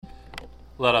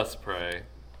Let us pray.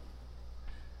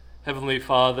 Heavenly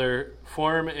Father,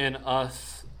 form in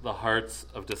us the hearts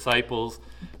of disciples,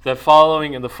 that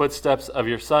following in the footsteps of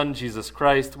your Son, Jesus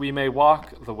Christ, we may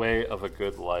walk the way of a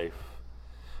good life.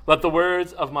 Let the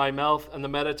words of my mouth and the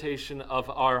meditation of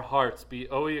our hearts be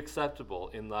always acceptable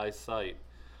in thy sight,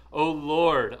 O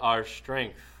Lord, our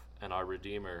strength and our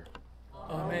Redeemer.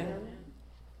 Amen.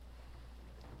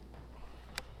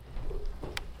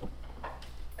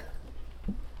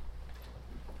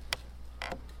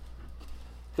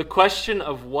 The question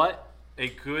of what a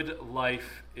good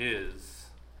life is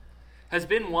has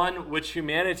been one which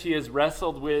humanity has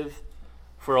wrestled with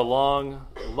for a long,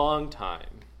 long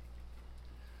time.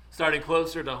 Starting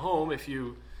closer to home, if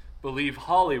you believe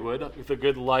Hollywood, the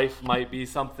good life might be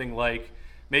something like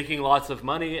making lots of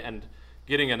money and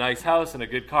getting a nice house and a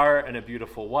good car and a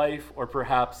beautiful wife, or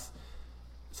perhaps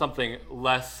something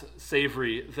less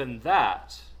savory than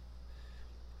that.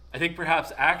 I think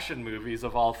perhaps action movies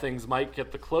of all things might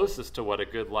get the closest to what a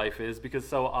good life is, because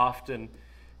so often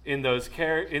in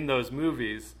those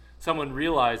movies, someone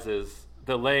realizes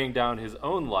that laying down his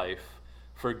own life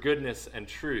for goodness and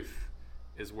truth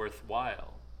is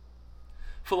worthwhile.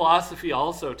 Philosophy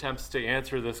also attempts to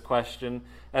answer this question,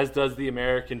 as does the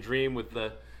American dream, with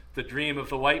the dream of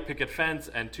the white picket fence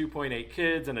and 2.8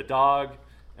 kids and a dog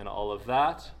and all of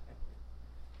that.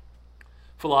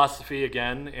 Philosophy,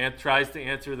 again, tries to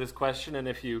answer this question, and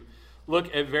if you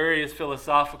look at various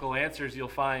philosophical answers, you'll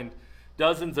find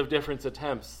dozens of different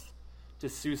attempts to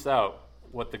suss out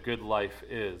what the good life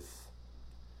is.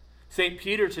 St.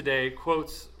 Peter today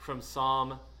quotes from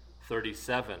Psalm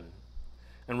 37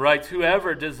 and writes,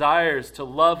 "Whoever desires to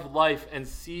love life and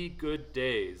see good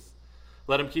days,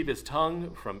 let him keep his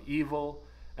tongue from evil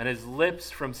and his lips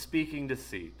from speaking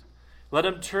deceit. Let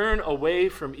him turn away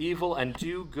from evil and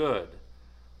do good.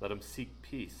 Let him seek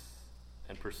peace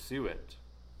and pursue it."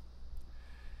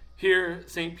 Here,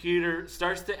 St. Peter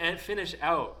starts to finish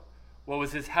out what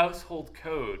was his household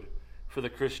code for the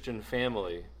Christian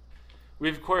family.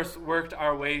 We've, of course, worked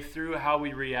our way through how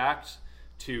we react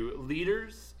to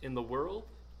leaders in the world.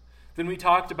 Then we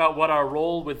talked about what our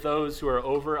role with those who are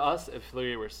over us, if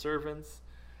they were servants,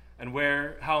 and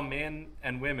how men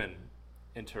and women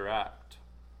interact.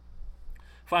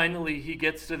 Finally, he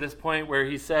gets to this point where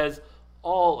he says,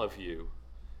 all of you.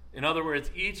 In other words,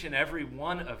 each and every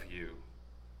one of you.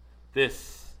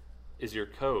 This is your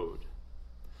code.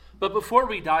 But before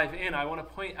we dive in, I want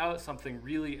to point out something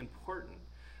really important.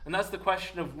 And that's the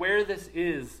question of where this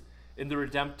is in the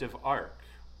redemptive arc.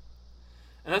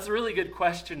 And that's a really good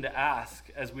question to ask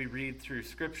as we read through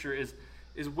Scripture is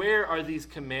where are these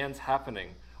commands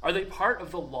happening? Are they part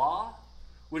of the law,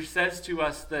 which says to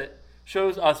us that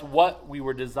shows us what we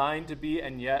were designed to be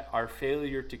and yet our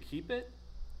failure to keep it?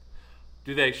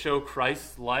 Do they show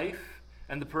Christ's life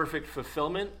and the perfect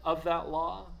fulfillment of that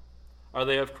law? Are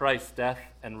they of Christ's death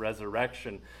and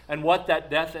resurrection and what that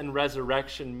death and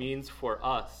resurrection means for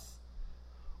us?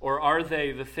 Or are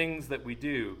they the things that we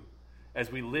do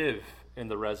as we live in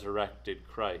the resurrected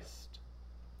Christ?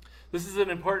 This is an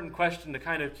important question to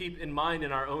kind of keep in mind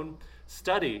in our own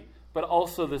study, but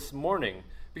also this morning.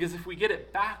 Because if we get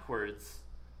it backwards,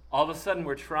 all of a sudden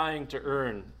we're trying to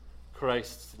earn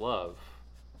Christ's love.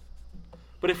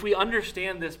 But if we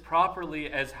understand this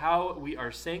properly as how we are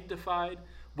sanctified,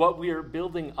 what we are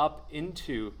building up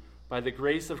into by the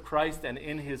grace of Christ and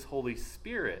in his Holy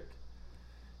Spirit,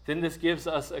 then this gives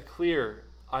us a clear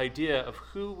idea of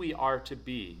who we are to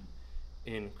be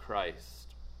in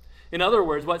Christ. In other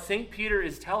words, what St. Peter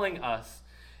is telling us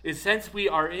is since we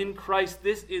are in Christ,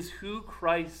 this is who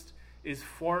Christ is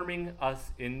forming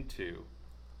us into.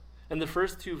 And the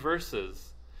first two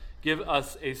verses give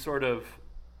us a sort of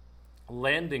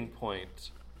landing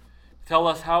point. Tell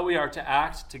us how we are to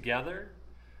act together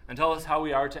and tell us how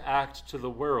we are to act to the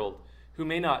world, who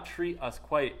may not treat us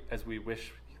quite as we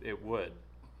wish it would.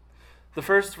 The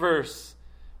first verse,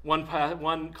 one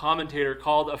commentator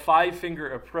called a five-finger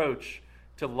approach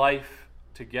to life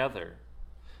together.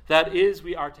 That is,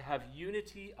 we are to have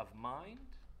unity of mind,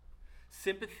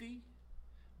 sympathy,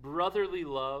 brotherly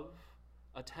love,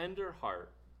 a tender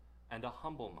heart, and a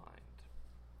humble mind.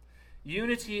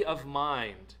 Unity of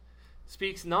mind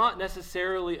speaks not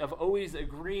necessarily of always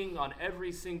agreeing on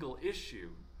every single issue,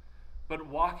 but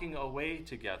walking away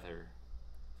together.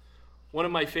 One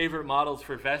of my favorite models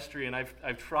for vestry, and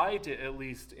I've tried to at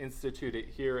least institute it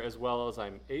here as well as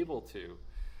I'm able to,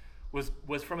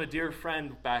 was from a dear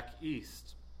friend back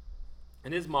east.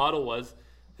 And his model was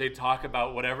they'd talk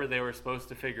about whatever they were supposed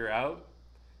to figure out,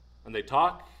 and they'd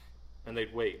talk, and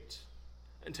they'd wait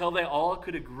until they all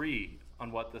could agree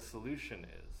on what the solution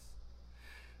is.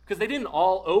 Because they didn't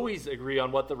all always agree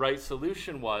on what the right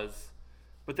solution was,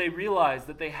 but they realized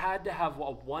that they had to have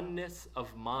a oneness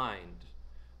of mind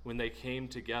when they came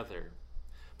together.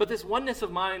 But this oneness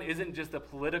of mind isn't just a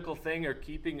political thing or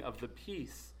keeping of the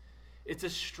peace. It's a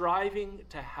striving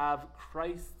to have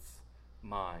Christ's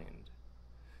mind.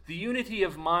 The unity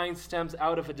of mind stems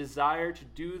out of a desire to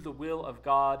do the will of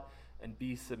God and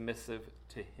be submissive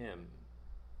to him.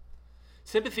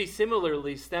 Sympathy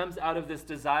similarly stems out of this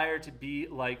desire to be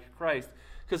like Christ,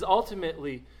 because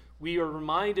ultimately we are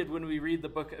reminded when we read the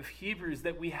book of Hebrews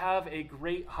that we have a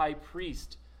great high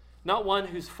priest, not one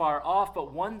who's far off,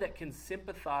 but one that can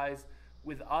sympathize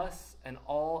with us and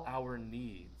all our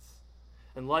needs.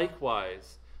 And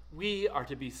likewise, we are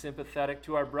to be sympathetic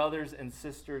to our brothers and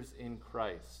sisters in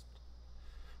Christ.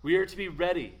 We are to be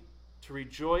ready to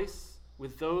rejoice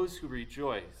with those who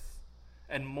rejoice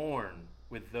and mourn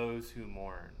with those who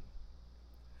mourn.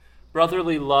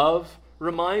 Brotherly love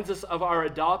reminds us of our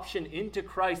adoption into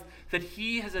Christ, that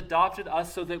he has adopted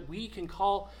us so that we can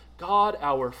call God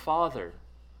our Father.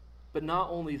 But not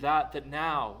only that, that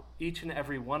now each and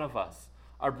every one of us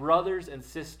are brothers and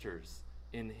sisters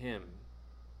in him,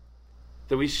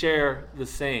 that we share the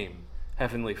same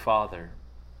Heavenly Father.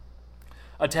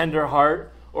 A tender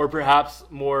heart, or perhaps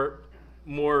more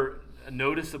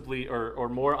noticeably or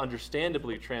more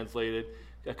understandably translated,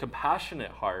 a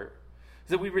compassionate heart, is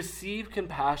that we receive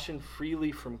compassion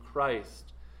freely from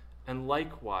Christ, and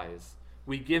likewise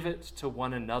we give it to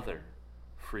one another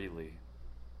freely.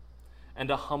 And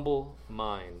a humble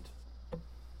mind.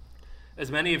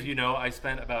 As many of you know, I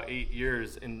spent about 8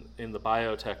 years in the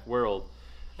biotech world,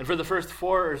 and for the first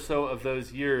 4 or so of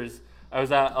those years, I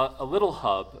was at a little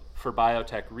hub for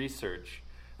biotech research,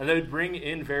 and they would bring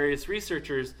in various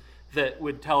researchers that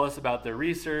would tell us about their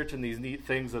research and these neat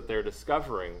things that they're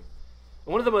discovering.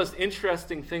 And one of the most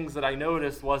interesting things that I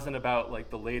noticed wasn't about like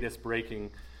the latest breaking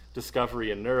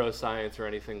discovery in neuroscience or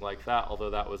anything like that,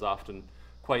 although that was often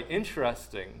quite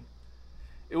interesting.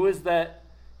 It was that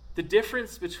the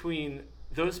difference between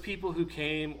those people who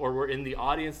came or were in the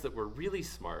audience that were really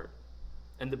smart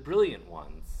and the brilliant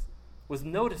ones was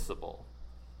noticeable.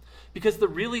 Because the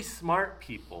really smart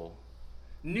people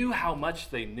knew how much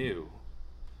they knew.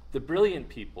 The brilliant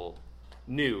people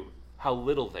knew how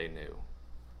little they knew.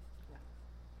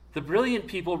 The brilliant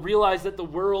people realized that the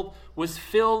world was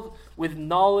filled with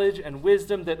knowledge and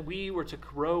wisdom that we were to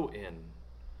grow in.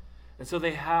 And so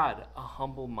they had a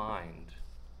humble mind.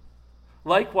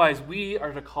 Likewise, we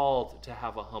are called to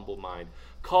have a humble mind,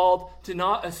 called to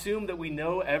not assume that we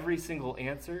know every single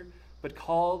answer, but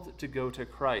called to go to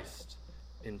Christ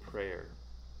in prayer.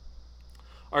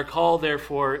 Our call,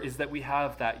 therefore, is that we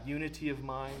have that unity of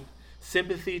mind,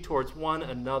 sympathy towards one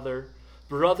another,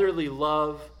 brotherly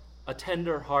love, a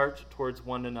tender heart towards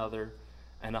one another,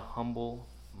 and a humble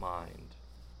mind.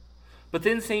 But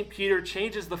then St. Peter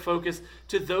changes the focus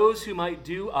to those who might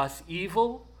do us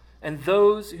evil and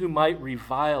those who might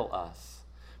revile us.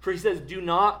 For he says, do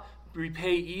not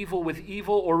repay evil with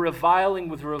evil or reviling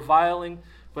with reviling,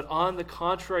 but on the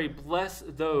contrary, bless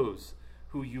those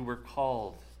who you were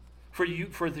called. For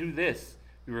through this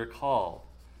you were called,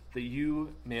 that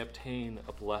you may obtain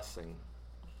a blessing.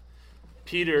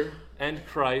 Peter and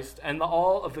Christ and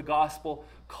all of the gospel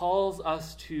calls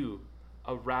us to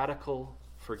a radical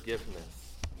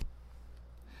forgiveness.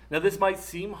 Now this might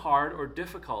seem hard or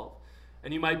difficult,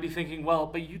 and you might be thinking, well,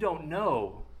 but you don't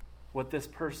know what this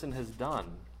person has done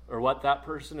or what that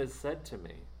person has said to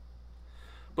me.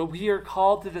 But we are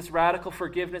called to this radical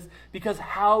forgiveness because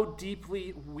how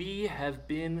deeply we have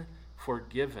been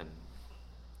forgiven.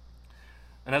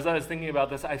 And as I was thinking about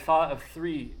this, I thought of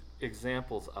 3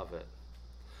 examples of it.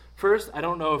 First, I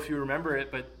don't know if you remember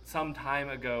it, but some time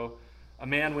ago, a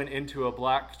man went into a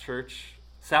black church,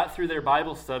 sat through their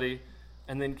Bible study,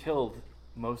 and then killed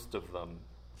most of them.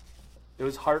 It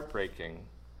was heartbreaking.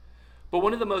 But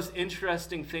one of the most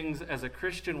interesting things as a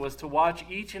Christian was to watch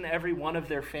each and every one of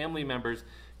their family members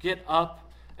get up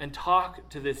and talk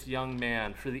to this young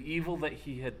man for the evil that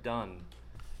he had done,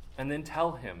 and then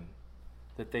tell him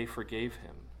that they forgave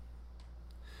him.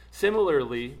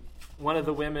 Similarly, one of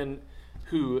the women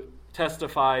who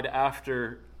testified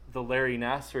after the Larry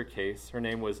Nassar case, her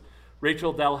name was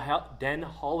Rachel Den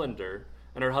Hollander,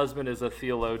 and her husband is a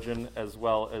theologian as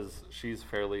well as she's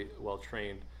fairly well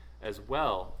trained as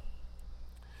well.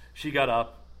 She got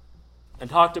up and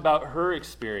talked about her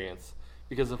experience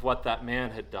because of what that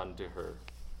man had done to her.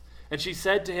 And she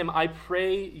said to him, I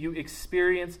pray you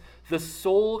experience the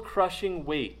soul-crushing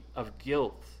weight of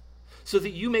guilt so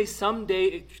that you may someday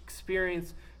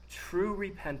experience true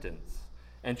repentance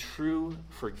and true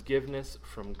forgiveness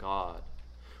from God.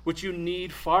 which you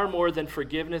need far more than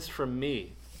forgiveness from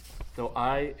me, though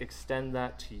I extend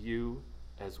that to you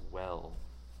as well.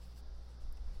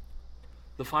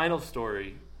 The final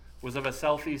story was of a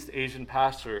Southeast Asian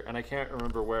pastor, and I can't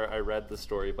remember where I read the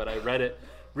story, but I read it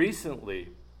recently.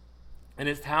 And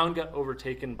his town got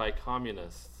overtaken by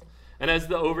communists. And as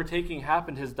the overtaking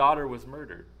happened, his daughter was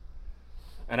murdered.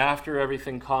 And after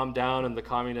everything calmed down and the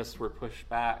communists were pushed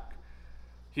back,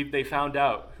 they found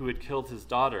out who had killed his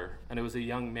daughter, and it was a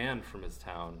young man from his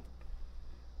town.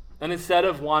 And instead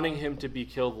of wanting him to be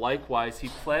killed likewise, he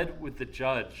pled with the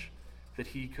judge that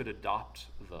he could adopt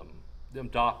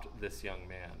this young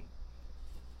man.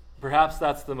 Perhaps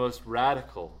that's the most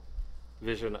radical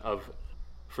vision of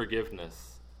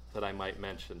forgiveness that I might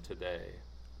mention today.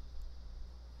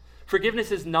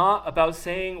 Forgiveness is not about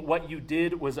saying what you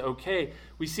did was okay.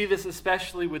 We see this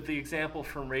especially with the example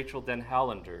from Rachel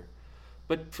Denhollander.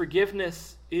 But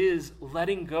forgiveness is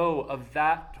letting go of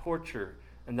that torture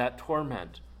and that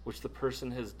torment which the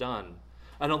person has done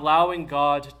and allowing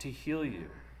God to heal you.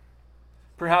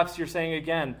 Perhaps you're saying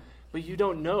again, but you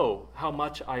don't know how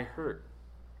much I hurt.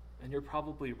 And you're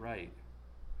probably right.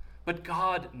 But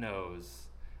God knows.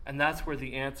 And that's where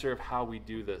the answer of how we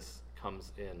do this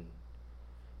comes in.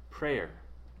 Prayer.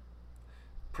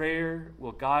 Prayer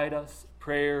will guide us.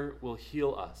 Prayer will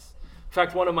heal us. In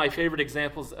fact, one of my favorite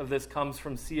examples of this comes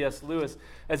from C.S. Lewis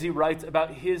as he writes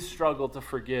about his struggle to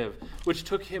forgive, which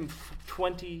took him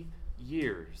 20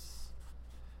 years.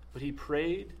 But he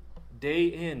prayed day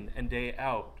in and day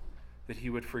out that he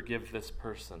would forgive this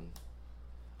person.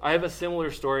 I have a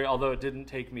similar story, although it didn't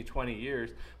take me 20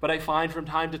 years, but I find from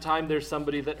time to time there's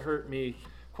somebody that hurt me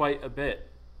quite a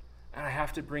bit, and I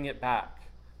have to bring it back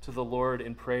to the Lord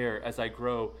in prayer as I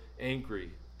grow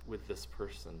angry with this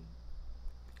person.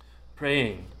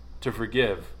 Praying to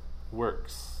forgive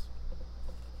works.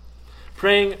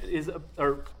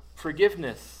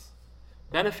 Forgiveness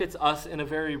benefits us in a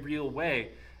very real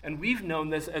way, and we've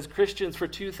known this as Christians for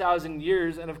 2,000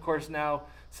 years, and of course now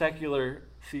secular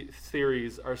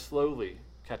theories are slowly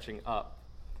catching up.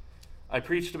 I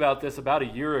preached about this about a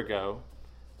year ago,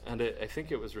 and I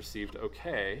think it was received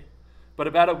okay. But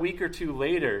about a week or two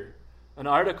later, an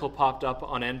article popped up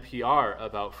on NPR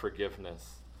about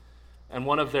forgiveness. And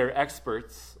one of their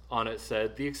experts on it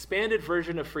said, "The expanded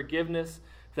version of forgiveness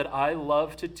that I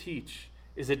love to teach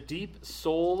is a deep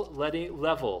soul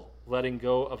letting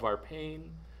go of our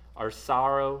pain, our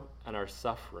sorrow, and our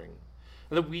suffering.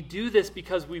 And that we do this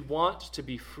because we want to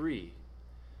be free.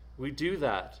 We do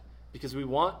that because we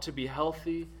want to be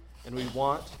healthy and we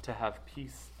want to have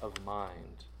peace of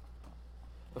mind."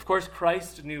 Of course,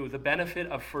 Christ knew the benefit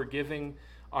of forgiving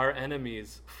our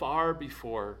enemies far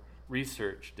before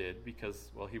research did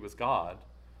because, well, he was God.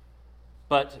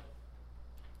 But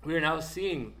we are now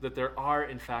seeing that there are,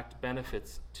 in fact,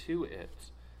 benefits to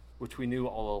it, which we knew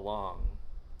all along.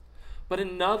 But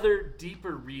another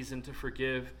deeper reason to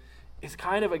forgive is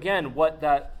kind of, again, what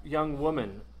that young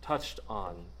woman touched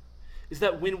on, is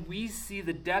that when we see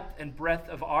the depth and breadth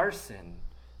of our sin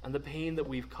and the pain that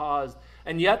we've caused,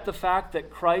 and yet the fact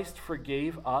that Christ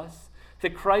forgave us,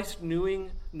 that Christ,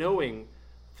 knowing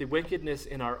the wickedness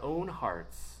in our own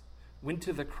hearts, went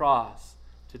to the cross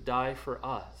to die for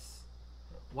us,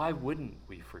 why wouldn't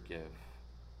we forgive?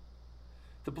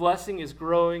 The blessing is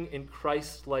growing in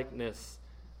Christ-likeness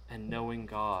and knowing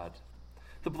God.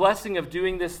 The blessing of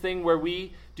doing this thing where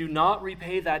we do not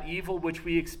repay that evil which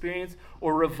we experience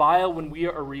or revile when we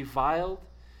are reviled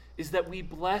is that we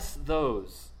bless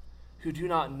those who do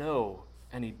not know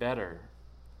any better.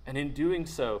 And in doing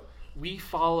so, we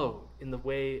follow in the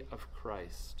way of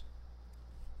Christ.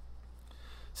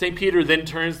 St. Peter then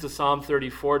turns to Psalm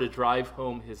 34 to drive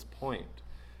home his point.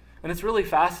 And it's really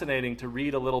fascinating to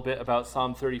read a little bit about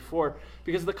Psalm 34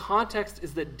 because the context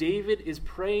is that David is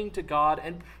praying to God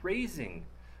and praising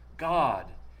God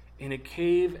in a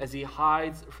cave as he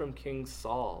hides from King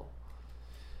Saul.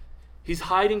 He's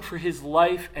hiding for his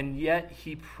life, and yet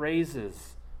he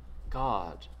praises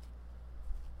God.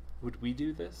 Would we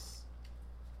do this?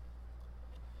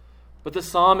 But the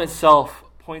psalm itself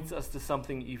points us to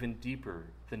something even deeper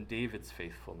than David's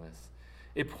faithfulness.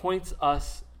 It points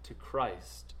us to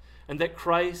Christ, and that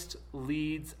Christ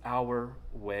leads our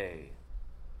way.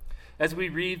 As we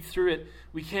read through it,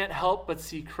 we can't help but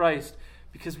see Christ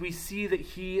because we see that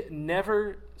he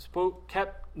never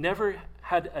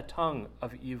had a tongue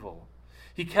of evil.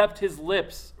 He kept his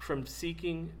lips from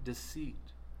seeking deceit.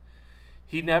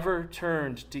 He never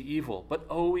turned to evil, but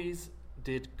always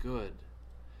did good,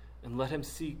 and let him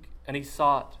seek, and he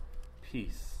sought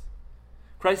peace.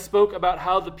 Christ spoke about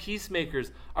how the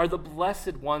peacemakers are the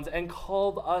blessed ones and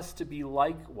called us to be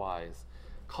likewise,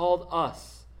 called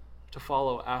us to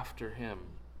follow after him.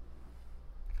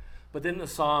 But then the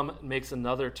psalm makes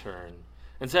another turn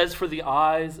and says, "For the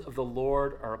eyes of the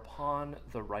Lord are upon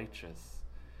the righteous,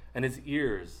 and his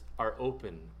ears are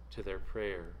open to their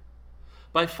prayer."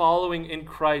 By following in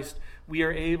Christ, we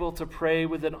are able to pray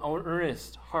with an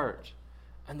earnest heart,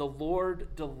 and the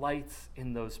Lord delights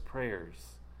in those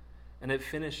prayers. And it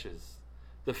finishes,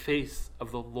 "The face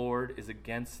of the Lord is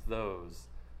against those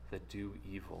that do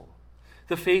evil."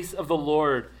 The face of the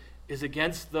Lord is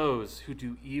against those who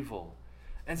do evil.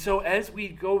 And so as we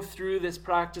go through this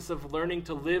practice of learning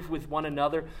to live with one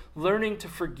another, learning to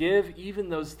forgive even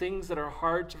those things that are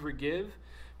hard to forgive,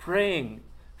 praying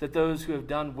that those who have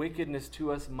done wickedness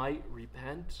to us might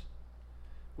repent,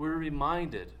 we're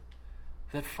reminded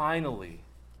that finally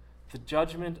the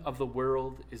judgment of the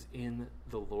world is in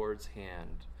the Lord's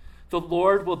hand. The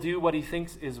Lord will do what he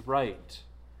thinks is right,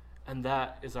 and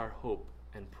that is our hope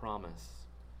and promise.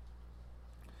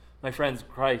 My friends,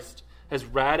 Christ has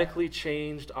radically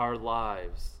changed our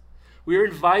lives. We are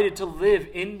invited to live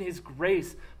in his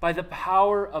grace by the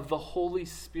power of the Holy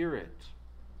Spirit.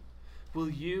 Will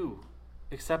you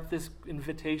accept this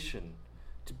invitation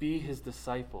to be his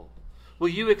disciple? Will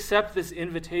you accept this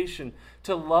invitation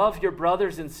to love your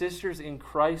brothers and sisters in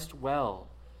Christ well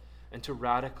and to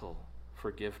radical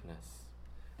forgiveness?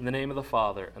 In the name of the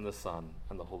Father, and the Son,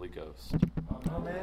 and the Holy Ghost. Amen.